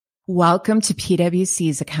Welcome to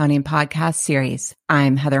PwC's accounting podcast series.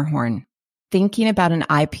 I'm Heather Horn. Thinking about an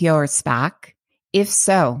IPO or SPAC? If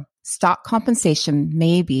so, stock compensation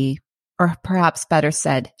may be, or perhaps better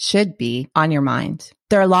said, should be on your mind.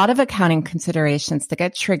 There are a lot of accounting considerations that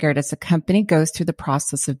get triggered as a company goes through the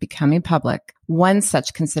process of becoming public, one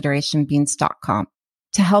such consideration being stock comp.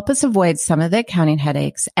 To help us avoid some of the accounting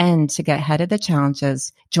headaches and to get ahead of the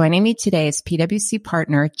challenges, joining me today is PwC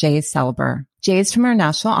partner Jay Selber. Jay is from our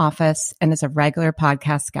national office and is a regular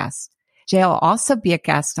podcast guest. Jay will also be a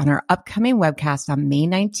guest on our upcoming webcast on May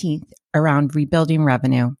 19th around rebuilding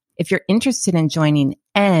revenue. If you're interested in joining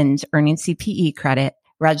and earning CPE credit,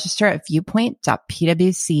 register at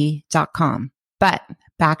viewpoint.pwc.com. But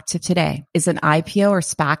back to today. Is an IPO or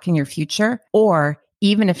SPAC in your future? Or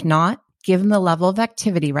even if not, given the level of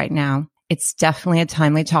activity right now, it's definitely a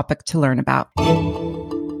timely topic to learn about.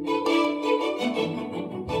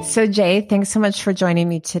 So Jay, thanks so much for joining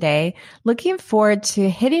me today. Looking forward to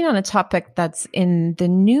hitting on a topic that's in the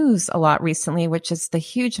news a lot recently, which is the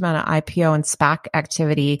huge amount of IPO and SPAC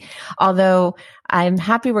activity. Although I'm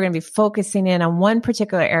happy we're going to be focusing in on one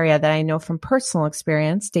particular area that I know from personal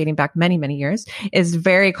experience, dating back many, many years, is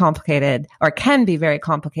very complicated or can be very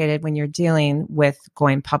complicated when you're dealing with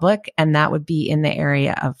going public. And that would be in the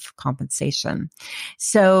area of compensation.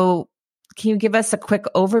 So can you give us a quick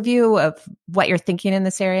overview of what you're thinking in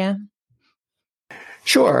this area?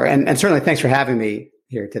 Sure. And certainly thanks for having me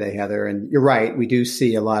here today, Heather. And you're right. We do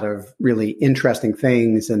see a lot of really interesting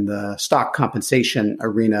things in the stock compensation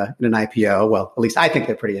arena in an IPO. Well, at least I think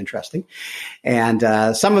they're pretty interesting. And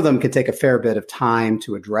some of them could take a fair bit of time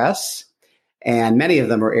to address. And many of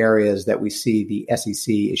them are areas that we see the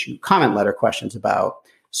SEC issue comment letter questions about.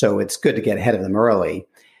 So it's good to get ahead of them early.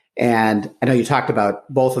 And I know you talked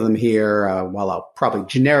about both of them here, while I'll probably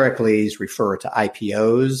generically refer to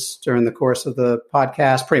IPOs during the course of the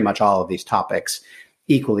podcast. Pretty much all of these topics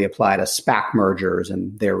equally apply to SPAC mergers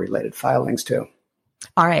and their related filings too.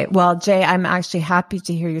 All right. Well, Jay, I'm actually happy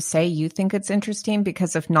to hear you say you think it's interesting,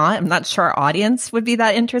 because if not, I'm not sure our audience would be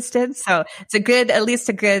that interested. So it's at least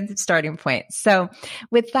a good starting point. So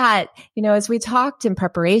with that, as we talked in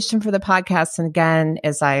preparation for the podcast, and again,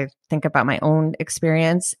 as I think about my own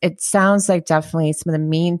experience, it sounds like definitely some of the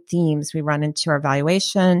main themes we run into are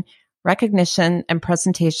valuation, recognition, and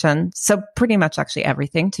presentation. So pretty much actually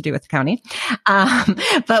everything to do with accounting.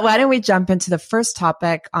 But why don't we jump into the first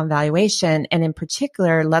topic on valuation? And in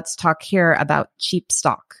particular, let's talk here about cheap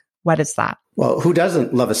stock. What is that? Well, who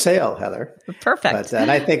doesn't love a sale, Heather? Perfect. And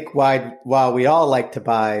I think while we all like to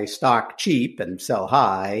buy stock cheap and sell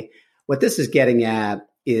high, what this is getting at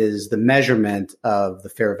is the measurement of the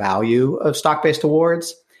fair value of stock-based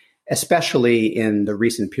awards, especially in the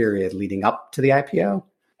recent period leading up to the IPO.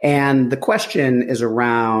 And the question is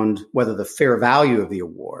around whether the fair value of the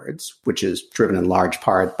awards, which is driven in large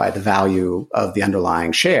part by the value of the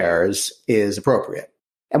underlying shares, is appropriate.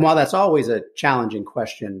 And while that's always a challenging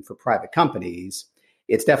question for private companies,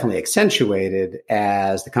 it's definitely accentuated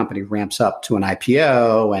as the company ramps up to an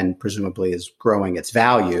IPO and presumably is growing its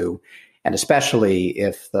value, and especially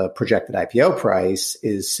if the projected IPO price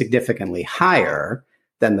is significantly higher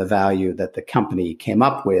than the value that the company came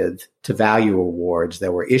up with to value awards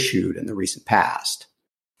that were issued in the recent past.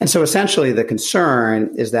 And so essentially the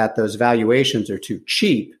concern is that those valuations are too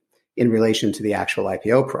cheap in relation to the actual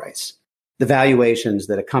IPO price. The valuations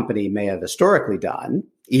that a company may have historically done,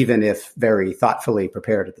 even if very thoughtfully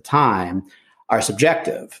prepared at the time, are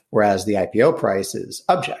subjective, whereas the IPO price is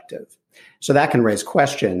objective. So that can raise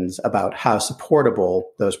questions about how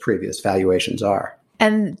supportable those previous valuations are.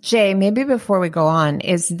 And Jay, maybe before we go on,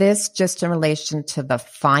 is this just in relation to the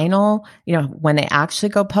final, when they actually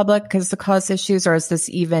go public because the cause issues, or is this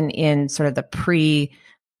even in sort of the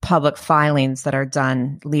pre-public filings that are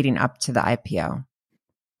done leading up to the IPO?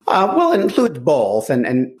 Well, it includes both.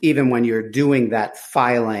 And even when you're doing that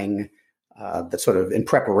filing, that's sort of in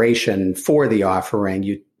preparation for the offering,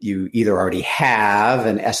 you either already have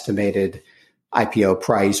an estimated IPO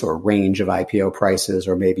price or range of IPO prices,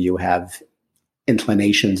 or maybe you have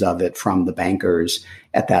inclinations of it from the bankers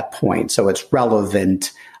at that point. So it's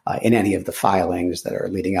relevant in any of the filings that are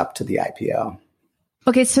leading up to the IPO.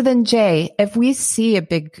 Okay, so then Jay, if we see a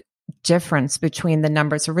big difference between the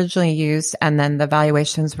numbers originally used and then the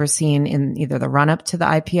valuations we're seeing in either the run-up to the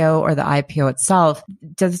IPO or the IPO itself,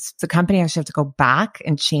 does the company actually have to go back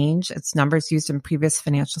and change its numbers used in previous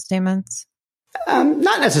financial statements?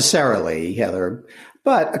 Not necessarily, Heather,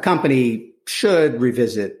 but a company should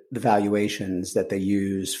revisit the valuations that they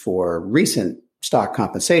use for recent stock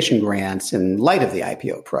compensation grants in light of the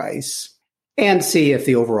IPO price and see if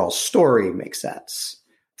the overall story makes sense.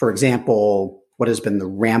 For example, what has been the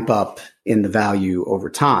ramp up in the value over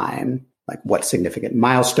time? Like what significant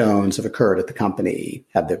milestones have occurred at the company?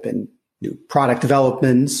 Have there been new product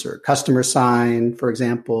developments or customers signed, for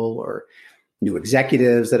example, or new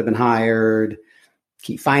executives that have been hired,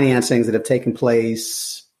 key financings that have taken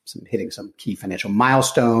place, hitting some key financial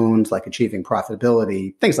milestones like achieving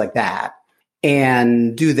profitability, things like that.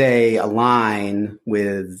 And do they align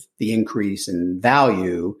with the increase in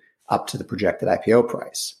value up to the projected IPO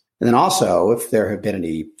price? And then also, if there have been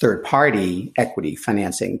any third-party equity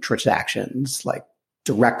financing transactions, like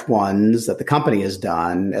direct ones that the company has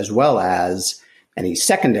done, as well as any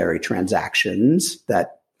secondary transactions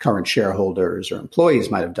that current shareholders or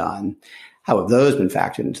employees might have done, how have those been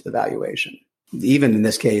factored into the valuation? Even in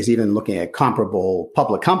this case, even looking at comparable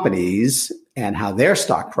public companies and how their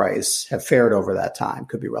stock price have fared over that time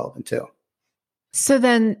could be relevant too. So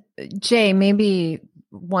then, Jay, maybe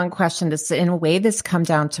one question, does in a way this come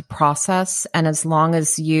down to process? And as long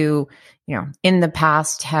as you in the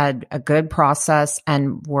past had a good process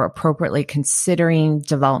and were appropriately considering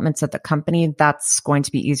developments at the company, that's going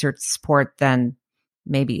to be easier to support than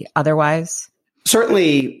maybe otherwise?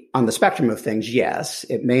 Certainly on the spectrum of things, yes.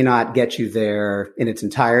 It may not get you there in its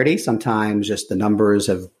entirety. Sometimes just the numbers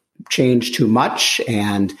have changed too much.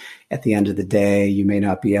 And at the end of the day, you may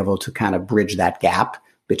not be able to kind of bridge that gap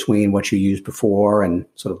between what you used before and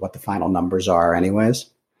sort of what the final numbers are anyways.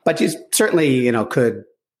 But you certainly,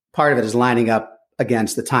 part of it is lining up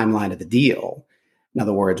against the timeline of the deal. In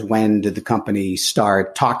other words, when did the company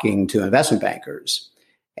start talking to investment bankers?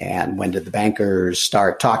 And when did the bankers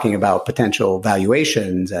start talking about potential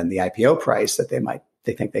valuations and the IPO price that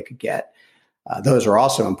they think they could get? Those are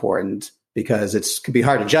also important because it could be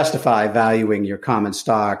hard to justify valuing your common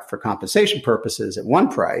stock for compensation purposes at one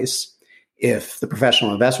price if the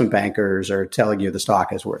professional investment bankers are telling you the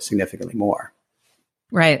stock is worth significantly more.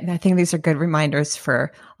 Right. I think these are good reminders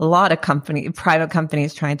for a lot of private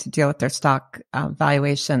companies trying to deal with their stock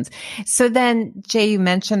valuations. So then, Jay, you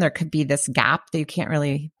mentioned there could be this gap that you can't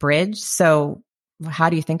really bridge. So how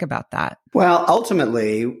do you think about that? Well,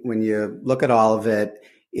 ultimately, when you look at all of it,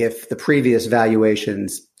 if the previous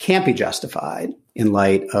valuations can't be justified in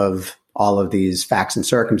light of all of these facts and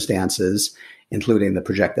circumstances, including the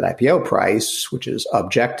projected IPO price, which is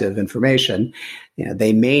objective information,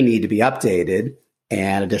 they may need to be updated.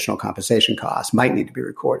 And additional compensation costs might need to be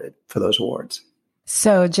recorded for those awards.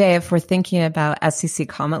 So, Jay, if we're thinking about SEC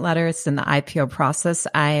comment letters in the IPO process,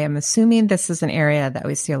 I am assuming this is an area that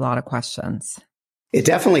we see a lot of questions. It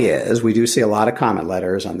definitely is. We do see a lot of comment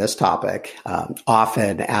letters on this topic,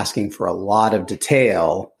 often asking for a lot of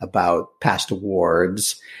detail about past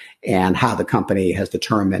awards and how the company has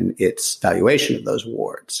determined its valuation of those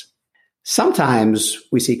awards. Sometimes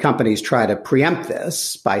we see companies try to preempt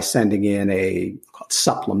this by sending in a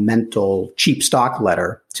supplemental cheap stock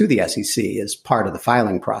letter to the SEC as part of the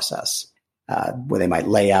filing process, where they might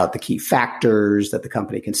lay out the key factors that the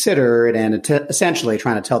company considered and essentially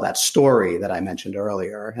trying to tell that story that I mentioned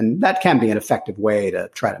earlier. And that can be an effective way to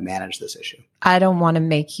try to manage this issue. I don't want to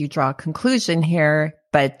make you draw a conclusion here,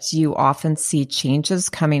 but do you often see changes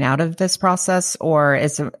coming out of this process, or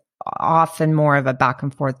is it often more of a back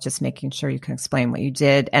and forth, just making sure you can explain what you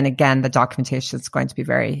did? And again, the documentation is going to be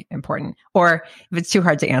very important. Or if it's too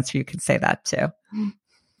hard to answer, you could say that too.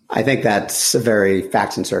 I think that's a very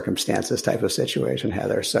facts and circumstances type of situation,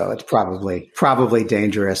 Heather. So it's probably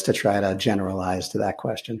dangerous to try to generalize to that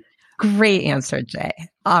question. Great answer, Jay.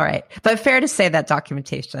 All right. But fair to say that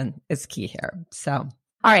documentation is key here. So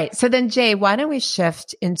all right. So then, Jay, why don't we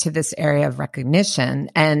shift into this area of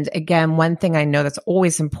recognition? And again, one thing I know that's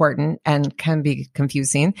always important and can be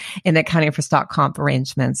confusing in accounting for stock comp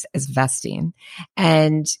arrangements is vesting.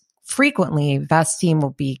 And frequently, vesting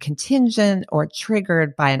will be contingent or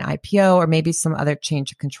triggered by an IPO or maybe some other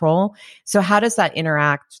change of control. So how does that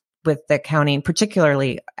interact with the accounting,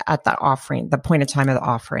 particularly at the offering, the point of time of the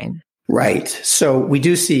offering? Right. So we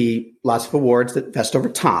do see lots of awards that vest over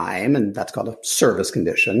time, and that's called a service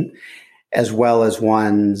condition, as well as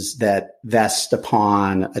ones that vest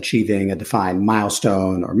upon achieving a defined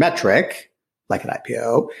milestone or metric, like an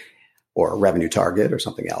IPO or a revenue target or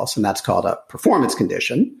something else, and that's called a performance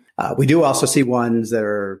condition. We do also see ones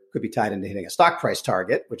that could be tied into hitting a stock price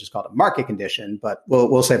target, which is called a market condition, but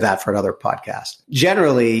we'll save that for another podcast.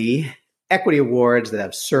 Generally, equity awards that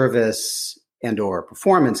have service and or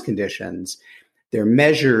performance conditions, they're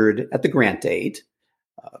measured at the grant date,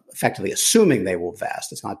 effectively assuming they will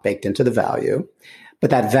vest. It's not baked into the value,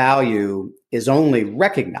 but that value is only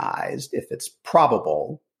recognized if it's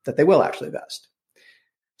probable that they will actually vest.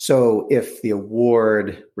 So if the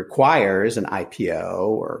award requires an IPO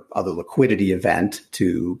or other liquidity event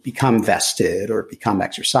to become vested or become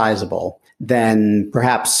exercisable, then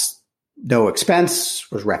perhaps no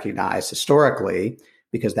expense was recognized historically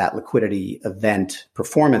because that liquidity event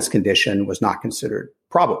performance condition was not considered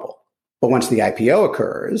probable. But once the IPO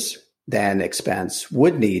occurs, then expense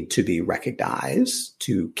would need to be recognized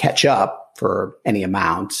to catch up for any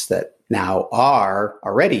amounts that now are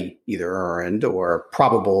already either earned or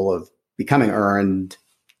probable of becoming earned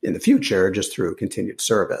in the future just through continued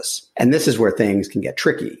service. And this is where things can get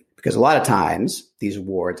tricky because a lot of times these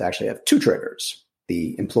awards actually have two triggers.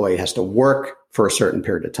 The employee has to work for a certain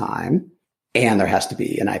period of time, and there has to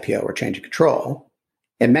be an IPO or change of control.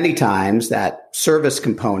 And many times that service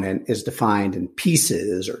component is defined in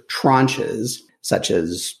pieces or tranches, such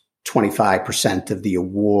as 25% of the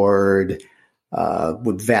award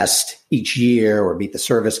would vest each year or meet the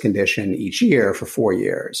service condition each year for 4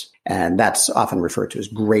 years. And that's often referred to as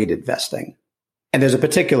graded vesting. And there's a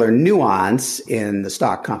particular nuance in the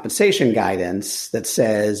stock compensation guidance that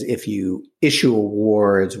says if you issue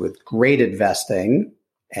awards with graded vesting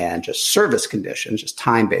and just service conditions, just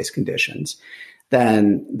time-based conditions,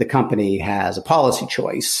 then the company has a policy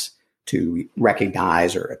choice to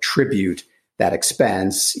recognize or attribute that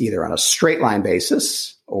expense either on a straight line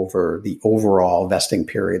basis over the overall vesting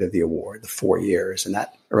period of the award, the 4 years in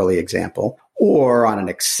that early example, or on an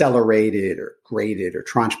accelerated or graded or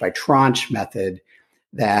tranche by tranche method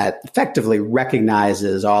that effectively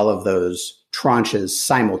recognizes all of those tranches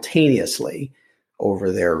simultaneously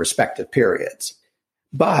over their respective periods.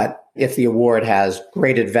 But if the award has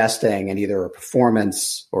graded vesting and either a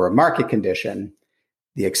performance or a market condition,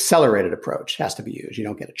 the accelerated approach has to be used. You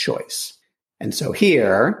don't get a choice. And so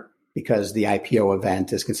here, because the IPO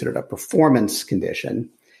event is considered a performance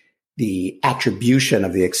condition, the attribution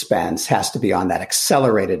of the expense has to be on that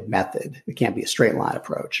accelerated method. It can't be a straight line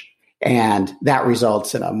approach. And that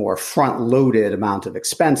results in a more front-loaded amount of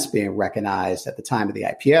expense being recognized at the time of the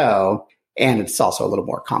IPO. And it's also a little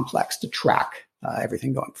more complex to track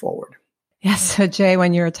everything going forward. Yes. So Jay,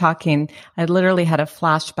 when you were talking, I literally had a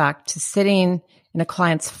flashback to sitting in a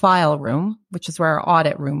client's file room, which is where our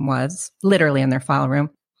audit room was, literally in their file room,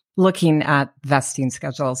 looking at vesting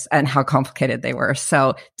schedules and how complicated they were.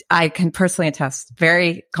 So I can personally attest,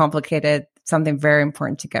 very complicated, something very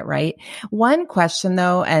important to get right. One question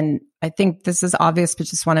though, and I think this is obvious, but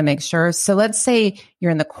just want to make sure. So let's say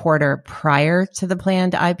you're in the quarter prior to the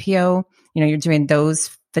planned IPO, you're doing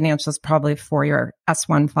those financials probably for your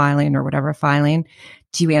S1 filing or whatever filing.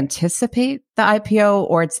 Do you anticipate the IPO,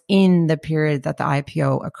 or it's in the period that the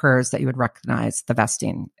IPO occurs that you would recognize the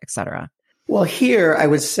vesting, et cetera? Well, here I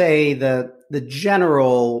would say the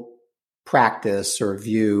general practice or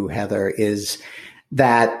view, Heather, is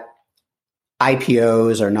that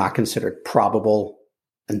IPOs are not considered probable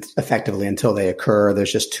and effectively until they occur.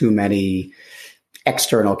 There's just too many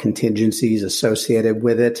external contingencies associated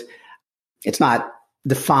with it. It's not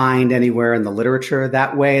defined anywhere in the literature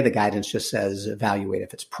that way. The guidance just says evaluate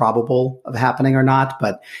if it's probable of happening or not,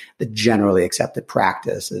 but the generally accepted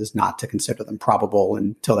practice is not to consider them probable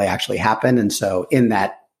until they actually happen. And so in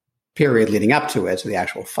that period leading up to it, so the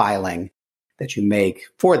actual filing that you make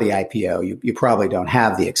for the IPO, you probably don't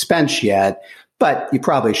have the expense yet, but you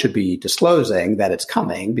probably should be disclosing that it's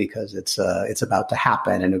coming because it's about to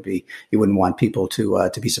happen, and you wouldn't want people to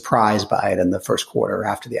be surprised by it in the first quarter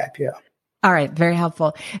after the IPO. All right. Very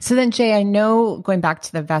helpful. So then, Jay, I know going back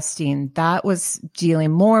to the vesting, that was dealing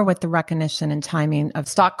more with the recognition and timing of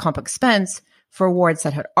stock comp expense for awards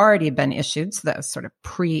that had already been issued. So that was sort of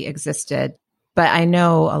pre-existed. But I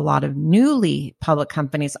know a lot of newly public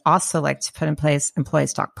companies also like to put in place employee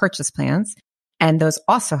stock purchase plans. And those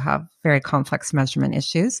also have very complex measurement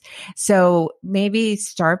issues. So maybe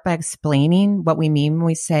start by explaining what we mean when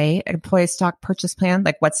we say employee stock purchase plan,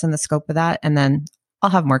 like what's in the scope of that. And then I'll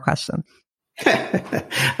have more questions.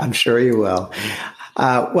 I'm sure you will.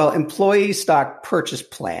 Well, employee stock purchase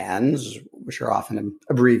plans, which are often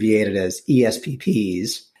abbreviated as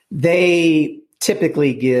ESPPs, they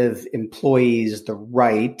typically give employees the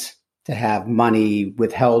right to have money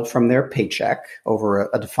withheld from their paycheck over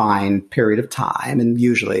a defined period of time. And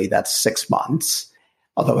usually that's 6 months,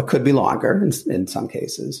 although it could be longer in some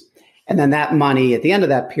cases. And then that money at the end of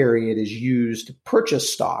that period is used to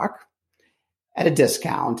purchase stock at a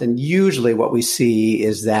discount. And usually what we see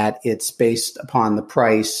is that it's based upon a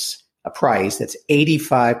price that's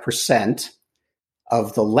 85%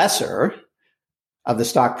 of the lesser of the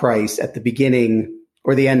stock price at the beginning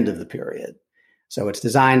or the end of the period. So it's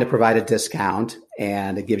designed to provide a discount,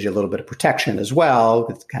 and it gives you a little bit of protection as well.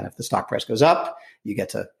 It's kind of, if the stock price goes up, you get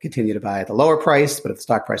to continue to buy at the lower price, but if the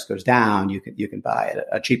stock price goes down, you can buy at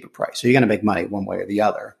a cheaper price. So you're going to make money one way or the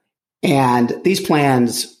other. And these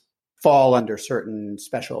plans fall under certain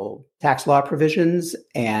special tax law provisions,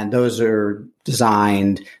 and those are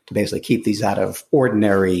designed to basically keep these out of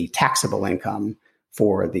ordinary taxable income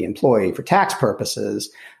for the employee for tax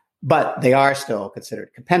purposes. But they are still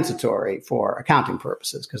considered compensatory for accounting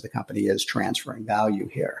purposes because the company is transferring value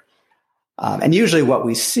here. And usually what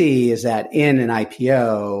we see is that in an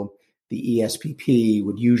IPO, the ESPP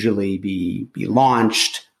would usually be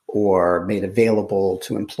launched or made available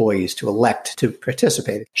to employees to elect to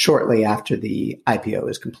participate shortly after the IPO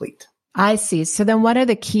is complete. I see. So then what are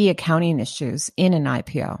the key accounting issues in an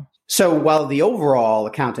IPO? So while the overall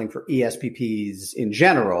accounting for ESPPs in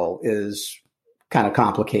general is kind of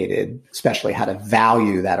complicated, especially how to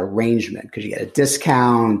value that arrangement, because you get a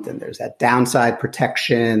discount and there's that downside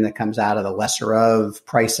protection that comes out of the lesser of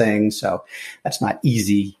pricing. So that's not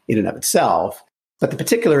easy in and of itself. But the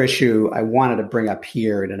particular issue I wanted to bring up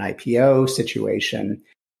here in an IPO situation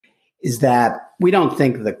is that we don't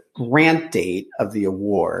think the grant date of the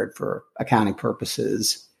award for accounting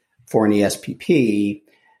purposes for an ESPP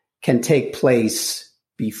can take place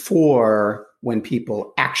before when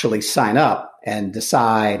people actually sign up and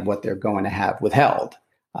decide what they're going to have withheld,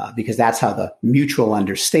 because that's how the mutual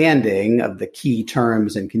understanding of the key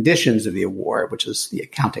terms and conditions of the award, which is the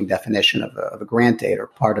accounting definition of a grant date or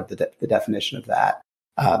part of the definition of that,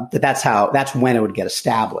 that's when it would get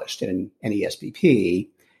established in an ESPP.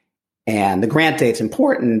 And the grant date's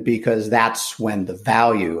important because that's when the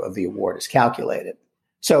value of the award is calculated.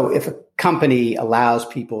 So if a company allows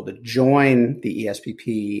people to join the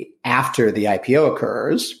ESPP after the IPO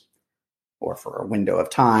occurs, or for a window of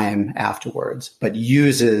time afterwards, but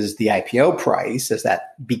uses the IPO price as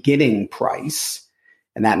that beginning price,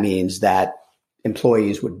 and that means that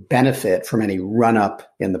employees would benefit from any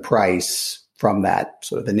run-up in the price from that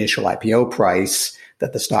sort of initial IPO price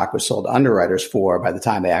that the stock was sold to underwriters for by the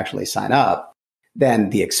time they actually sign up, then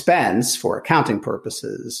the expense for accounting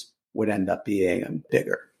purposes would end up being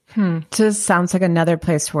bigger. So this sounds like another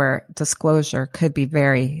place where disclosure could be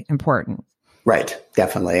very important. Right,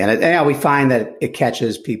 definitely. And we find that it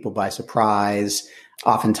catches people by surprise.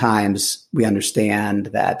 Oftentimes, we understand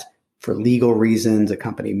that for legal reasons, a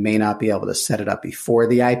company may not be able to set it up before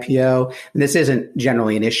the IPO. And this isn't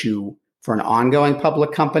generally an issue for an ongoing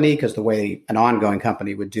public company, because the way an ongoing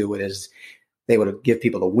company would do it is they would give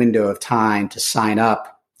people a window of time to sign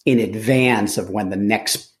up in advance of when the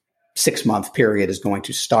next 6-month period is going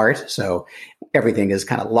to start. So everything is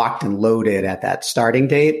kind of locked and loaded at that starting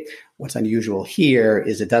date. What's unusual here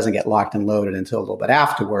is it doesn't get locked and loaded until a little bit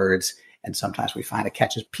afterwards. And sometimes we find it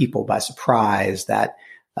catches people by surprise that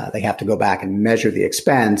they have to go back and measure the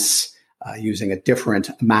expense using a different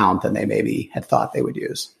amount than they maybe had thought they would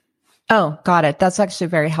use. Oh, got it. That's actually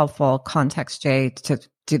very helpful context, Jay, to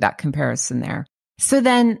do that comparison there. So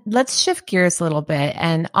then let's shift gears a little bit.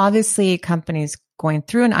 And obviously companies going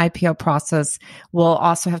through an IPO process will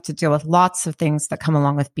also have to deal with lots of things that come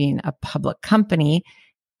along with being a public company,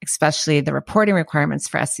 especially the reporting requirements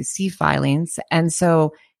for SEC filings. And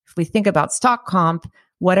so if we think about stock comp,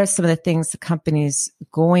 what are some of the things the companies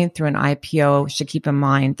going through an IPO should keep in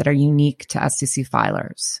mind that are unique to SEC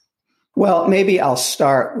filers? Well, maybe I'll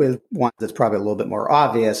start with one that's probably a little bit more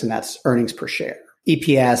obvious, and that's earnings per share.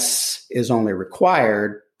 EPS is only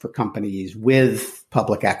required for companies with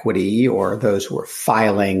public equity or those who are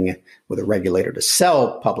filing with a regulator to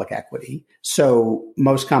sell public equity. So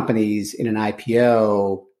most companies in an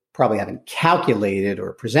IPO probably haven't calculated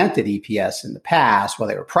or presented EPS in the past while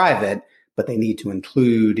they were private, but they need to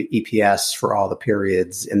include EPS for all the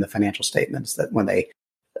periods in the financial statements that when they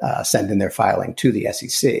send in their filing to the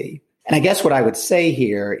SEC. And I guess what I would say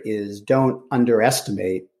here is don't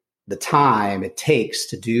underestimate the time it takes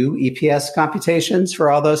to do EPS computations for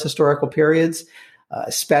all those historical periods,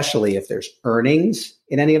 especially if there's earnings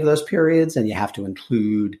in any of those periods and you have to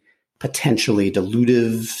include potentially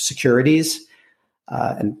dilutive securities.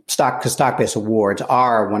 And stock-based awards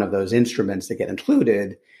are one of those instruments that get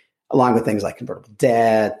included, along with things like convertible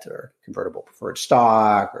debt or convertible preferred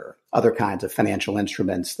stock or other kinds of financial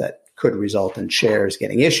instruments that could result in shares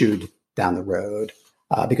getting issued down the road,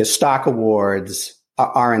 because stock awards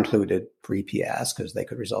are included for EPS because they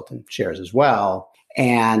could result in shares as well.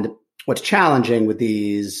 And what's challenging with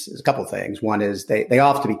these is a couple of things. One is they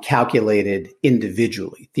all have to be calculated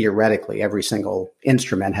individually. Theoretically, every single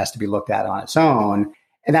instrument has to be looked at on its own.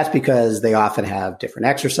 And that's because they often have different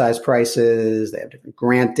exercise prices, they have different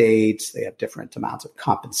grant dates, they have different amounts of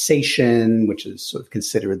compensation, which is sort of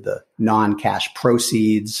considered the non-cash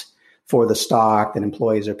proceeds for the stock that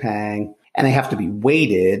employees are paying. and they have to be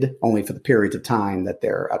weighted only for the periods of time that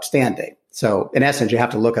they're outstanding. So in essence, you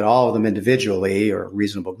have to look at all of them individually or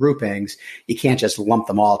reasonable groupings. You can't just lump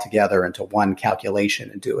them all together into one calculation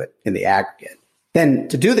and do it in the aggregate. Then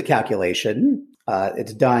to do the calculation,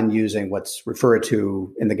 it's done using what's referred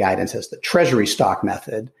to in the guidance as the treasury stock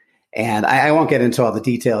method. And I won't get into all the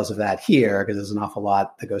details of that here because there's an awful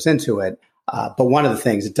lot that goes into it. But one of the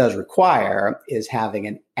things it does require is having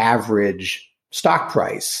an average stock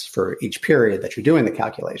price for each period that you're doing the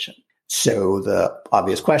calculation. So the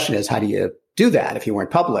obvious question is, how do you do that if you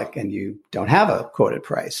weren't public and you don't have a quoted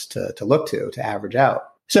price to look to average out?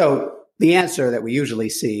 So the answer that we usually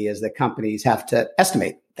see is that companies have to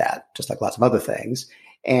estimate that, just like lots of other things.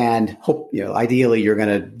 And ideally, you're going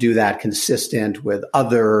to do that consistent with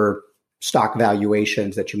other stock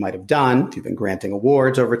valuations that you might have done. If you've been granting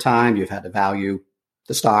awards over time, you've had to value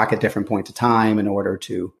the stock at different points of time in order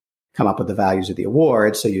to come up with the values of the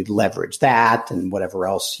award. So you'd leverage that and whatever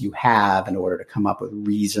else you have in order to come up with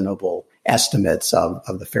reasonable estimates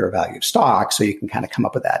of the fair value of stock. So you can kind of come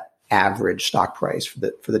up with that average stock price for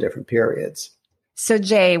the different periods. So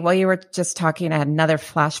Jay, while you were just talking, I had another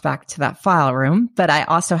flashback to that file room, but I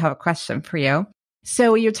also have a question for you.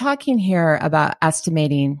 So you're talking here about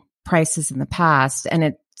estimating prices in the past, and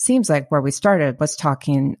it seems like where we started was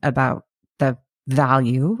talking about the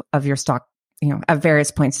value of your stock, at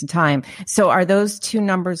various points in time. So are those two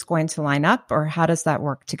numbers going to line up, or how does that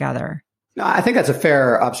work together? No, I think that's a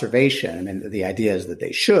fair observation. I mean, the idea is that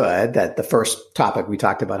they should, that the first topic we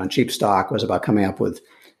talked about on cheap stock was about coming up with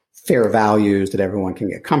fair values that everyone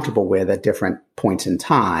can get comfortable with at different points in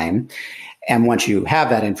time. And once you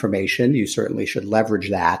have that information, you certainly should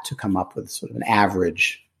leverage that to come up with sort of an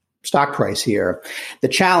average stock price here. The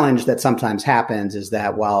challenge that sometimes happens is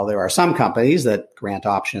that while there are some companies that grant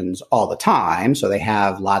options all the time, so they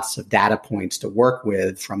have lots of data points to work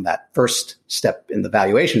with from that first step in the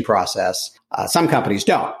valuation process, some companies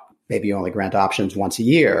don't. Maybe you only grant options once a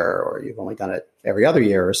year, or you've only done it every other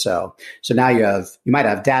year or so. So now you might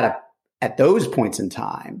have data at those points in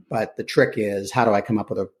time, but the trick is, how do I come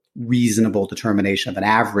up with a reasonable determination of an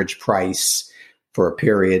average price for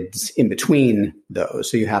periods in between those?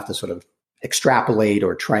 So you have to sort of extrapolate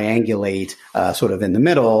or triangulate sort of in the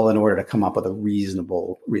middle in order to come up with a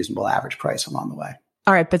reasonable average price along the way.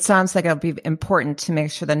 All right, but sounds like it'll be important to make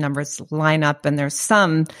sure the numbers line up and there's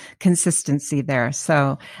some consistency there.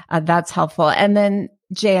 So that's helpful. And then,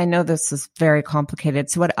 Jay, I know this is very complicated.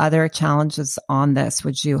 So what other challenges on this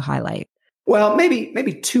would you highlight? Well,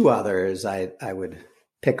 maybe two others I would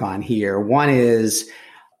pick on here. One is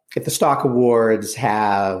if the stock awards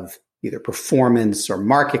have either performance or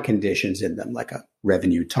market conditions in them, like a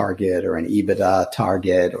revenue target or an EBITDA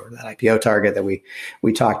target or that IPO target that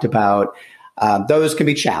we talked about, those can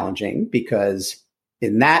be challenging because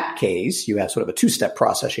in that case, you have sort of a two-step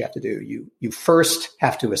process you have to do. You first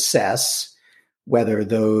have to assess whether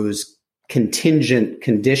those contingent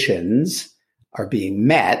conditions are being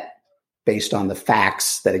met based on the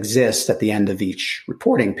facts that exist at the end of each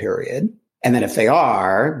reporting period. And then if they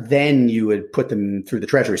are, then you would put them through the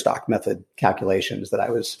treasury stock method calculations that I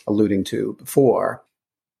was alluding to before.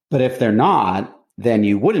 But if they're not, then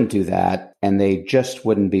you wouldn't do that, and they just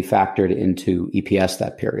wouldn't be factored into EPS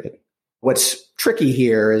that period. What's tricky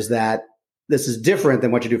here is that this is different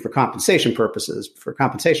than what you do for compensation purposes. For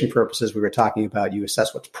compensation purposes, we were talking about you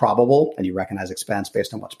assess what's probable and you recognize expense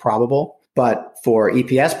based on what's probable. But for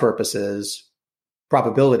EPS purposes,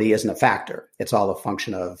 probability isn't a factor. It's all a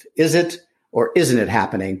function of, is it or isn't it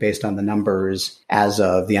happening based on the numbers as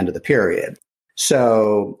of the end of the period?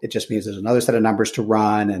 So it just means there's another set of numbers to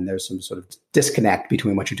run, and there's some sort of disconnect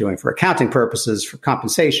between what you're doing for accounting purposes for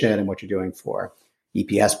compensation and what you're doing for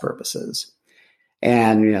EPS purposes.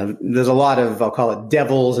 And, there's a lot of, I'll call it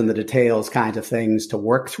devils in the details kinds of things to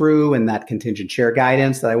work through in that contingent share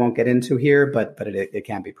guidance that I won't get into here, but it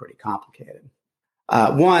can be pretty complicated.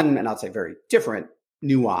 One, and I'll say very different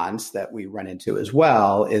nuance that we run into as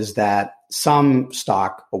well, is that some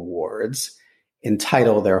stock awards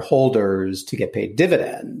entitle their holders to get paid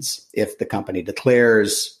dividends if the company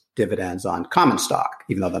declares dividends on common stock.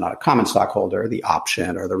 Even though they're not a common stock holder, the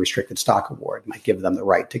option or the restricted stock award might give them the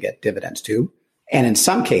right to get dividends too. And in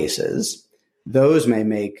some cases, those may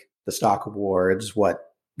make the stock awards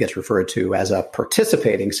what gets referred to as a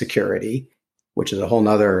participating security, which is a whole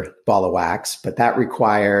nother ball of wax, but that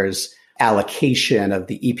requires allocation of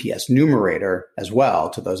the EPS numerator as well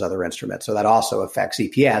to those other instruments. So that also affects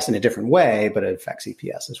EPS in a different way, but it affects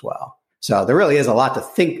EPS as well. So there really is a lot to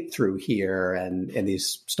think through here and in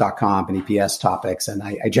these stock comp and EPS topics. And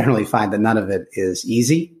I generally find that none of it is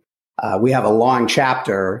easy. We have a long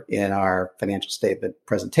chapter in our financial statement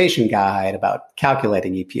presentation guide about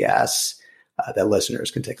calculating EPS that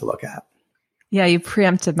listeners can take a look at. Yeah, you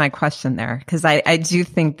preempted my question there because I do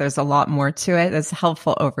think there's a lot more to it. It's a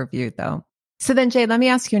helpful overview, though. So then, Jay, let me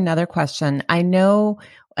ask you another question. I know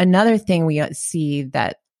another thing we see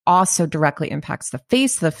that also directly impacts the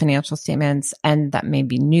face of the financial statements and that may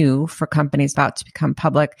be new for companies about to become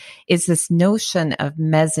public is this notion of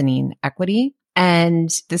mezzanine equity. And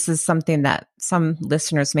this is something that some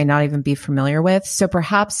listeners may not even be familiar with. So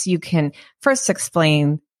perhaps you can first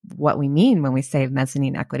explain what we mean when we say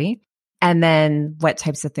mezzanine equity, and then what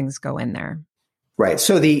types of things go in there. Right.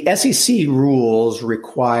 So the SEC rules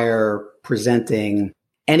require presenting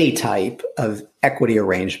any type of equity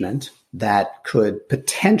arrangement that could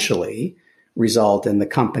potentially result in the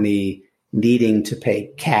company needing to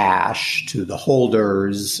pay cash to the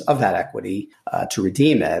holders of that equity to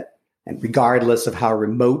redeem it. And regardless of how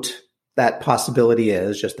remote that possibility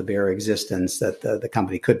is, just the bare existence that the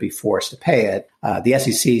company could be forced to pay it, the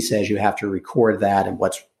SEC says you have to record that in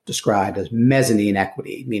what's described as mezzanine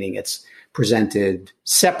equity, meaning it's presented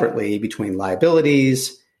separately between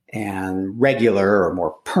liabilities and regular or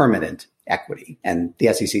more permanent equity. And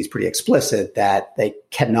the SEC is pretty explicit that they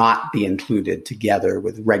cannot be included together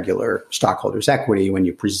with regular stockholders' equity when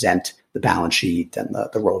you present the balance sheet and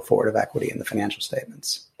the roll forward of equity in the financial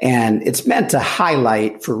statements. And it's meant to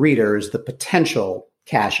highlight for readers the potential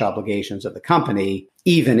cash obligations of the company,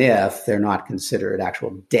 even if they're not considered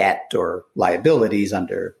actual debt or liabilities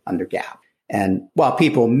under GAAP. And while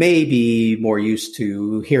people may be more used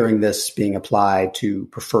to hearing this being applied to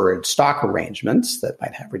preferred stock arrangements that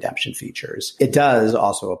might have redemption features, it does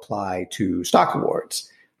also apply to stock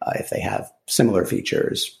awards if they have similar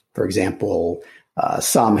features. For example,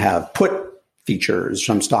 some have put features,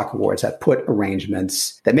 some stock awards have put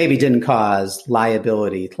arrangements that maybe didn't cause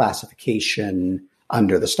liability classification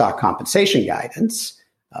under the stock compensation guidance,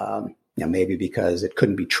 maybe because it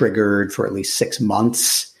couldn't be triggered for at least 6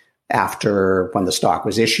 months after when the stock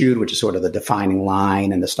was issued, which is sort of the defining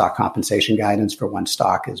line in the stock compensation guidance for when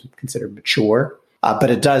stock is considered mature. But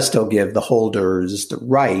it does still give the holders the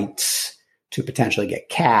right to potentially get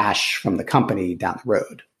cash from the company down the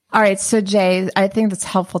road. All right. So Jay, I think that's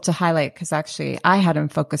helpful to highlight because actually I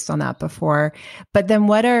hadn't focused on that before. But then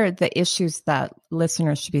what are the issues that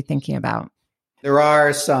listeners should be thinking about? There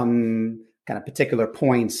are some kind of particular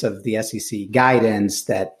points of the SEC guidance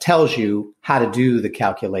that tells you how to do the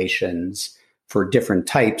calculations for different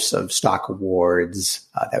types of stock awards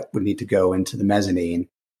that would need to go into the mezzanine.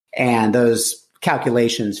 And those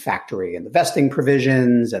calculations factor in the vesting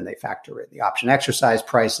provisions and they factor in the option exercise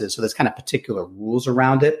prices. So there's kind of particular rules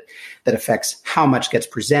around it that affects how much gets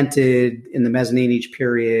presented in the mezzanine each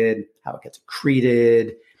period, how it gets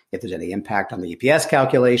accreted, if there's any impact on the EPS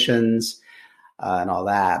calculations, and all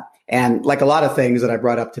that. And like a lot of things that I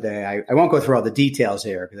brought up today, I won't go through all the details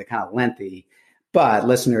here because they're kind of lengthy, but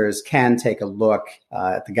listeners can take a look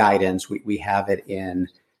at the guidance. We have it in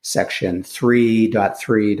section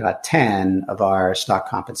 3.3.10 of our stock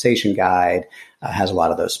compensation guide, has a lot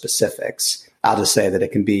of those specifics. I'll just say that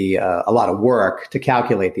it can be a lot of work to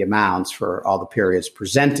calculate the amounts for all the periods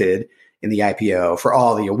presented in the IPO for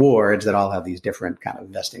all the awards that all have these different kind of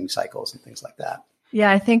vesting cycles and things like that. Yeah,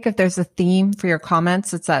 I think if there's a theme for your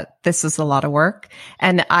comments, it's that this is a lot of work.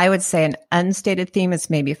 And I would say an unstated theme is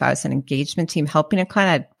maybe if I was an engagement team helping a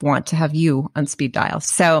client, I'd want to have you on speed dial.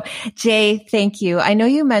 So Jay, thank you. I know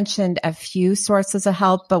you mentioned a few sources of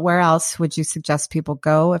help, but where else would you suggest people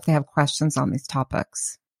go if they have questions on these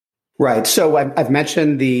topics? Right. So I've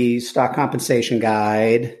mentioned the stock compensation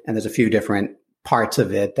guide, and there's a few different parts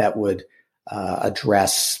of it that would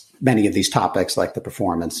address many of these topics like the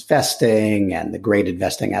performance vesting and the graded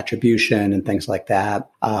vesting attribution and things like that.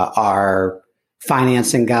 Our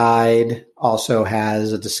financing guide also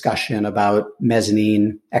has a discussion about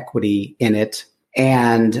mezzanine equity in it.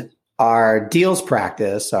 And our deals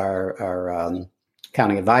practice, our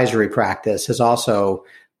accounting advisory practice, has also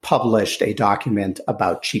published a document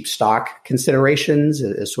about cheap stock considerations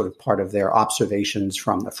as sort of part of their observations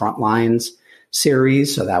from the front lines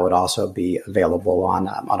series. So that would also be available on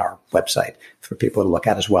our website for people to look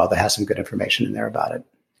at as well. That has some good information in there about it.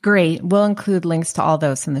 Great. We'll include links to all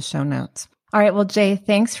those in the show notes. All right. Well, Jay,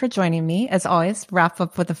 thanks for joining me. As always, wrap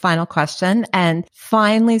up with a final question. And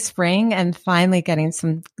finally spring and finally getting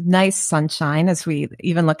some nice sunshine as we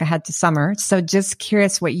even look ahead to summer. So just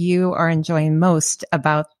curious what you are enjoying most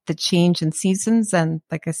about the change in seasons and,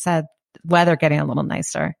 like I said, weather getting a little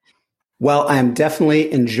nicer. Well, I'm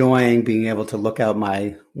definitely enjoying being able to look out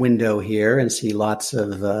my window here and see lots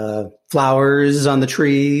of flowers on the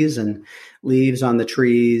trees and leaves on the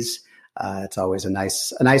trees. It's always a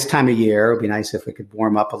nice time of year. It would be nice if we could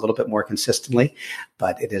warm up a little bit more consistently,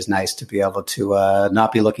 but it is nice to be able to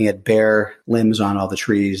not be looking at bare limbs on all the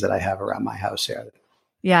trees that I have around my house here.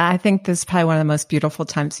 Yeah, I think this is probably one of the most beautiful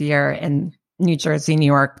times of year in New Jersey, New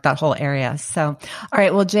York, that whole area. So, all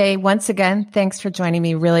right. Well, Jay, once again, thanks for joining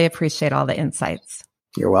me. Really appreciate all the insights.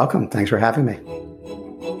 You're welcome. Thanks for having me.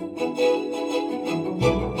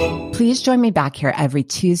 Please join me back here every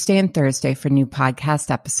Tuesday and Thursday for new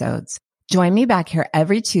podcast episodes. Join me back here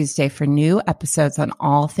every Tuesday for new episodes on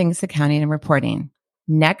all things accounting and reporting.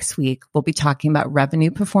 Next week, we'll be talking about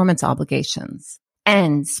revenue performance obligations.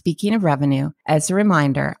 And speaking of revenue, as a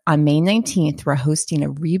reminder, on May 19th, we're hosting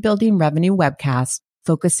a Rebuilding Revenue webcast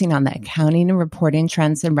focusing on the accounting and reporting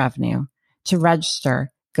trends in revenue. To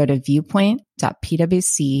register, go to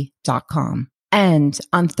viewpoint.pwc.com. And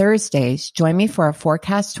on Thursdays, join me for our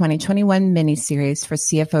Forecast 2021 mini-series for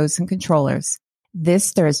CFOs and controllers.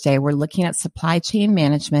 This Thursday, we're looking at supply chain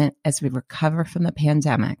management as we recover from the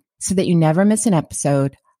pandemic. So that you never miss an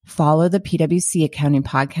episode, follow the PwC Accounting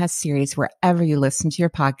Podcast series wherever you listen to your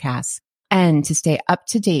podcasts. And to stay up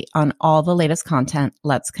to date on all the latest content,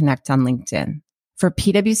 let's connect on LinkedIn. For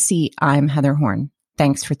PwC, I'm Heather Horn.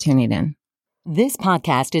 Thanks for tuning in. This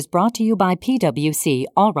podcast is brought to you by PwC,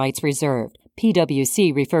 all rights reserved.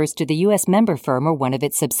 PwC refers to the U.S. member firm or one of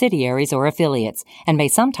its subsidiaries or affiliates, and may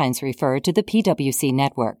sometimes refer to the PwC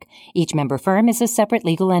network. Each member firm is a separate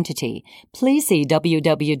legal entity. Please see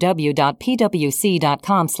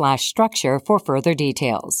www.pwc.com/structure for further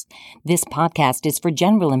details. This podcast is for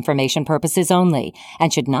general information purposes only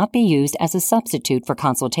and should not be used as a substitute for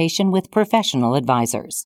consultation with professional advisors.